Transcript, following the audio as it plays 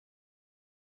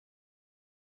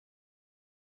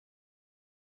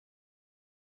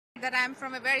that I'm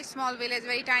from a very small village,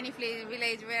 very tiny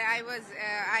village where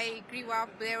I grew up.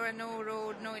 There were no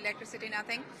road, no electricity,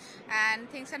 nothing, and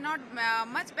things are not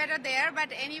much better there. But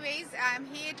anyways, I'm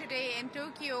here today in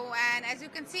Tokyo, and as you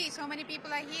can see, so many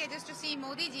people are here just to see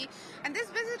Modi ji. And this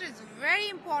visit is very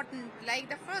important. Like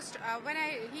the first, when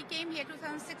he came here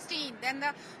 2016, then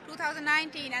the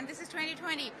 2019, and this is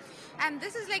 2020. And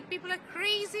this is like people are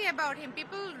crazy about him.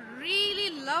 People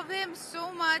really love him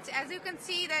so much. As you can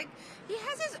see, like he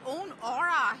has his own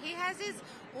aura. He has his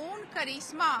own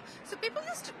charisma. So people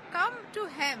just come to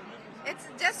him. It's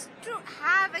just to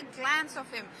have a glance of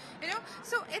him, you know.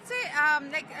 So it's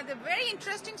a very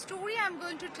interesting story I'm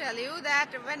going to tell you, that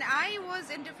when I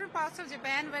was in different parts of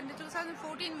Japan when the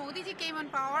 2014 Modi ji came on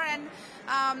power, and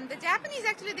the Japanese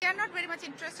actually they are not very much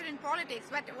interested in politics,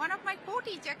 but one of my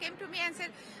co-teacher came to me and said,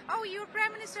 "Oh, your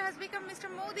Prime Minister has become Mr.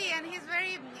 Modi and he's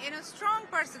very strong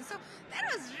person." So that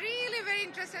was really very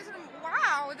interesting. I said,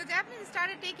 wow, the Japanese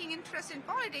started taking interest in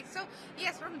politics. So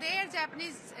yes, from there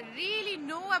Japanese really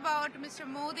know about Mr.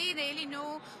 Modi, really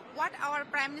know what our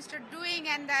Prime Minister doing,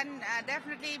 and then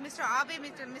definitely Mr. Abe,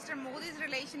 Mr. Modi's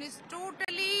relation is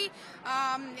totally,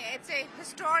 it's a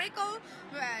historical,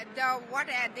 what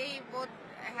they both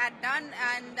had done,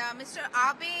 and Mr.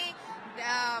 Abe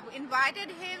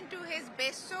invited him to his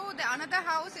besso, the another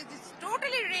house. It is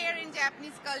totally rare in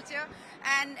Japanese culture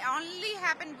and only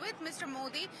happened with Mr.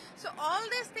 Modi. So all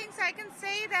these things I can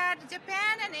say that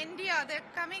Japan and India, they're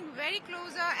coming very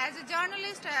closer. As a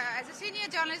journalist, as a senior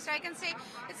journalist, I can say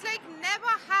it's like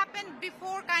never happened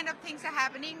before kind of things are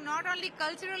happening, not only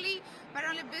culturally, but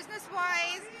only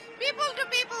business-wise, people to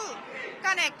people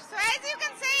connect. So as you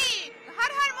can see,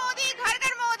 Har Har Modi, Ghar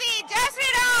Ghar Modi, Jai Shri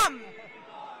Ram!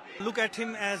 Look at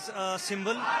him as a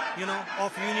symbol,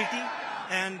 of unity.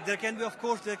 And there can be, of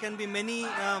course, many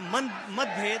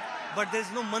matbhed, but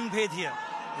there's no manbhed here.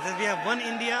 We have one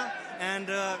India, and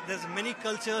there's many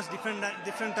cultures,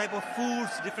 different type of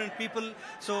foods, different people.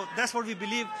 So that's what we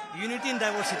believe: unity in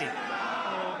diversity.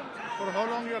 For how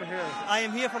long you are here? I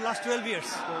am here for last 12 years.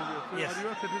 12 years. So yes. Are you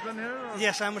a citizen here? Or?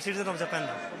 Yes, I am a citizen of Japan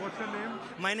now. What's your name?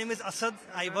 My name is Asad.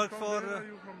 I work for. Where are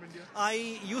you from India?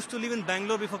 I used to live in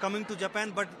Bangalore before coming to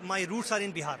Japan, but my roots are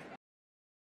in Bihar.